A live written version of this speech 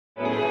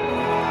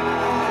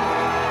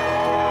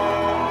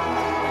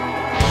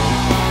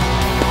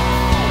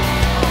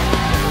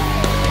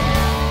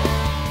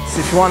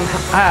if you want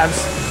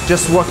abs,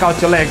 just work out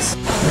your legs.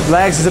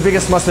 Legs is the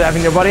biggest muscle you have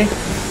in your body,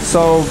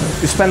 so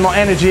you spend more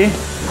energy,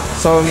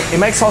 so it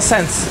makes all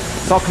sense.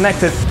 It's all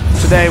connected.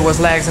 Today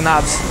was legs and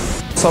abs.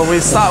 So we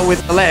start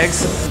with the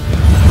legs,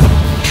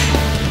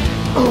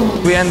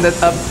 we ended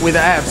up with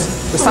the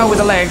abs. We start with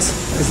the legs,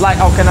 it's like,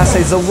 how can I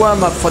say, it's a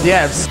warm-up for the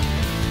abs.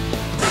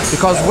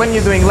 Because when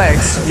you're doing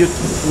legs,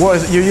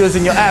 you're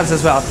using your abs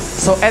as well.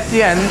 So at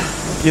the end,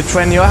 you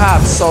train your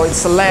abs. So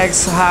it's a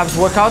legs, abs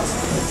workout,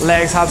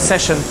 legs, abs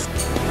session.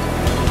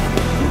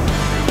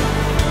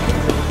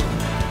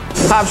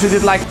 Abs, we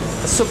did like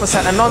a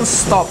superset, a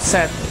non-stop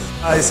set.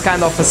 It's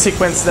kind of a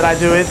sequence that I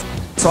do it.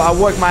 So I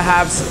work my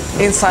abs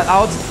inside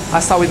out. I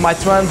start with my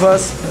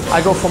transverse,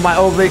 I go for my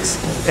obliques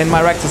and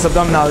my rectus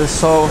abdominalis.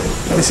 So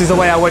this is the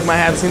way I work my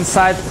abs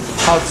inside,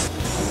 out.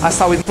 I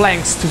start with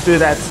planks to do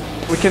that.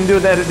 We can do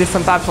that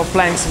different types of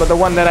planks, but the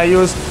one that I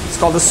use is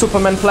called the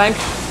Superman plank.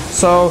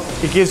 So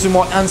it gives you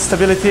more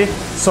instability,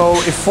 so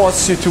it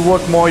forces you to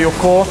work more your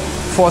core,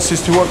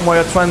 forces you to work more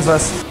your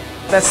transverse.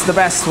 That's the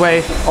best way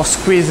of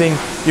squeezing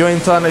your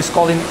internal.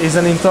 It's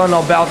an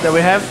internal belt that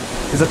we have,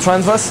 it's a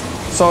transverse.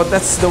 So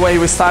that's the way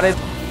we started.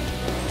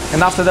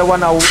 And after that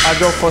one, I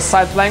go for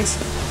side planks,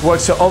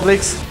 works your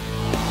obliques.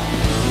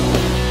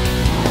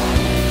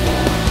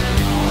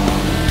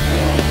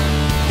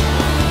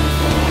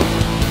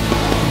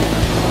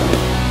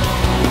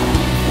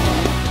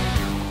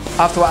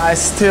 After I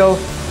still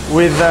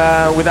with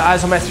the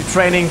isometric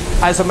training,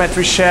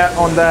 isometric share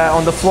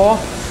on the floor,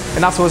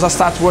 and afterwards I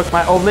start to work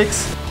my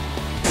obliques.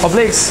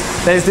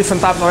 Obliques, there is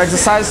different types of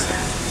exercise,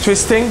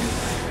 twisting,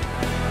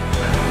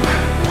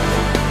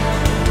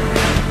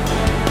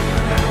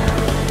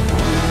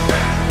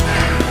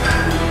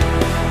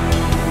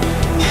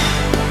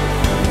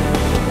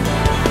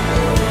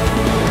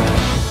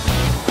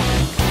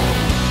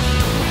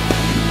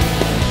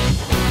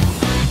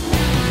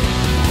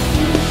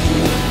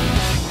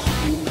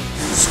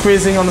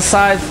 squeezing on the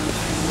side.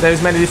 There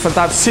is many different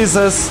types.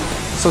 Scissors,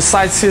 so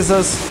side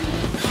scissors.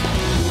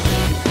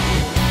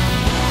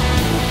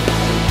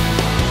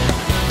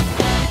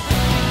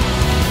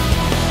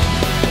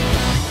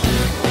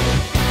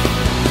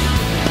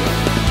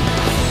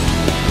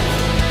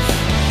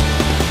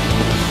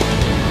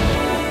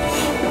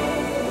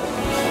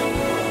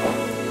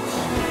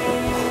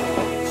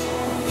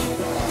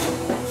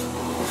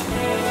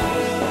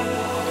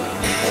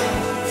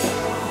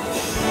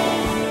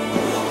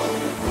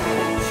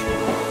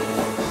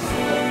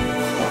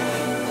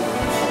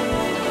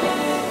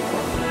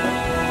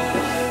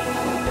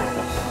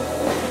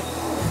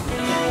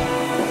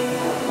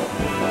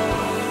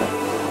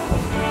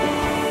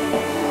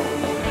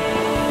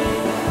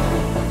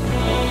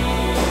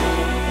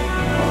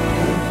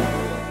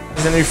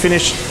 And we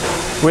finish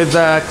with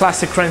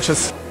classic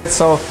crunches.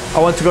 So I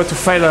want to go to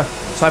failure,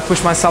 so I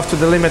push myself to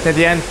the limit at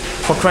the end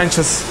for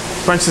crunches.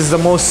 Crunches is the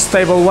most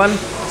stable one,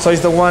 so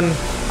it's the one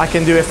I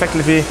can do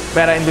effectively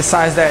better, and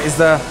besides that is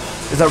the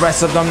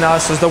rest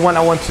abdominals. So it's the one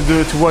I want to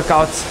do to work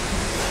out,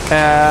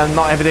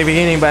 not at the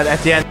beginning but at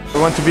the end. You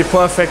want to be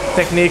perfect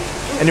technique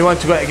and you want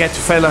to get to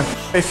failure.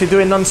 If you do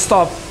it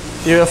non-stop,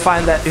 you will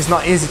find that it's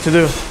not easy to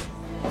do.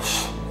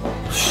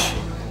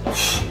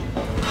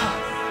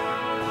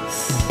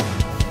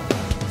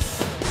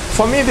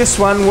 For me, this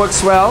one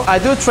works well. I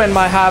do train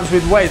my abs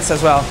with weights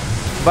as well,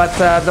 but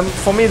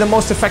for me the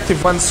most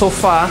effective one so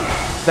far,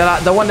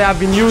 the one that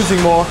I've been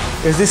using more,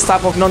 is this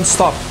type of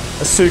non-stop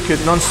circuit,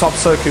 non-stop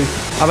circuit.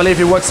 I believe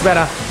it works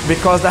better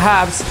because the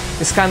abs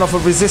is kind of a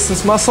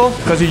resistance muscle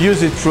because you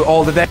use it through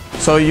all the day,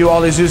 so you're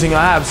always using your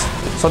abs.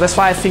 So that's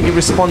why I think it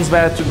responds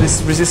better to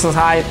this resistance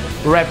high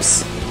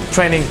reps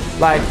training.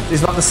 Like,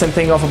 it's not the same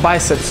thing of a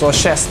biceps or a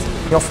chest.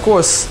 Of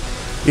course,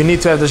 you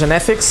need to have the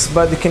genetics,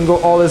 but you can go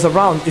always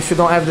around. If you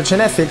don't have the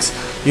genetics,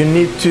 you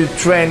need to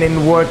train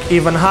and work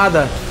even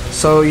harder.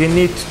 So you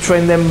need to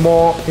train them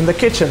more in the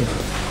kitchen.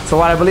 So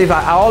what I believe,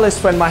 I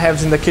always train my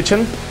abs in the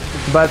kitchen,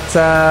 but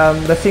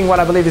the thing what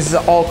I believe is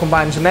all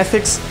combined: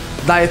 genetics,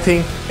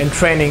 dieting and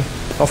training.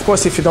 Of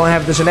course, if you don't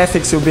have the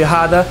genetics, it will be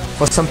harder.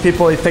 For some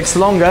people it takes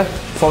longer,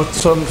 for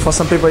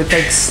some people it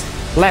takes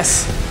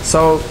less.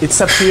 So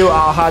it's up to you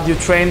how hard you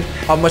train,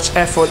 how much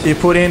effort you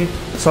put in.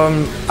 So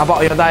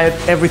about your diet,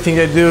 everything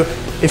you do,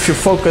 if you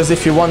focus,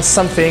 if you want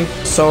something,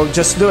 so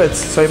just do it.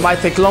 So it might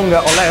take longer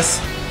or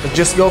less, but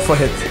just go for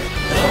it.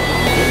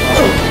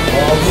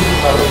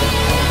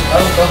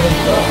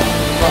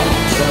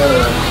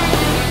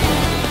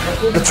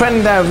 The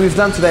training that we've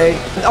done today,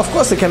 of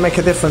course it can make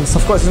a difference.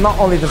 Of course, it's not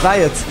only the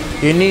diet.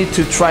 You need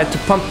to try to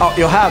pump out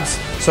your abs,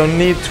 so you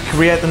need to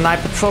create an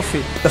hypertrophy.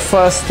 The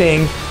first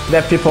thing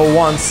that people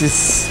want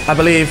is, I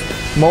believe,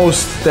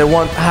 they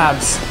want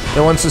abs. They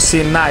want to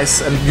see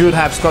nice and good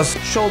abs, because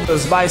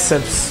shoulders,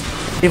 biceps,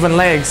 even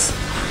legs,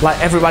 like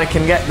everybody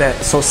can get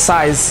that. So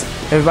size,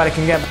 everybody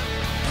can get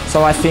that.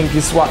 So I think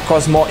it's what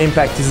causes more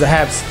impact is the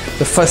abs.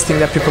 The first thing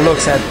that people look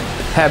at,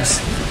 abs.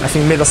 I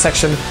think middle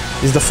section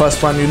is the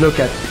first one you look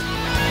at.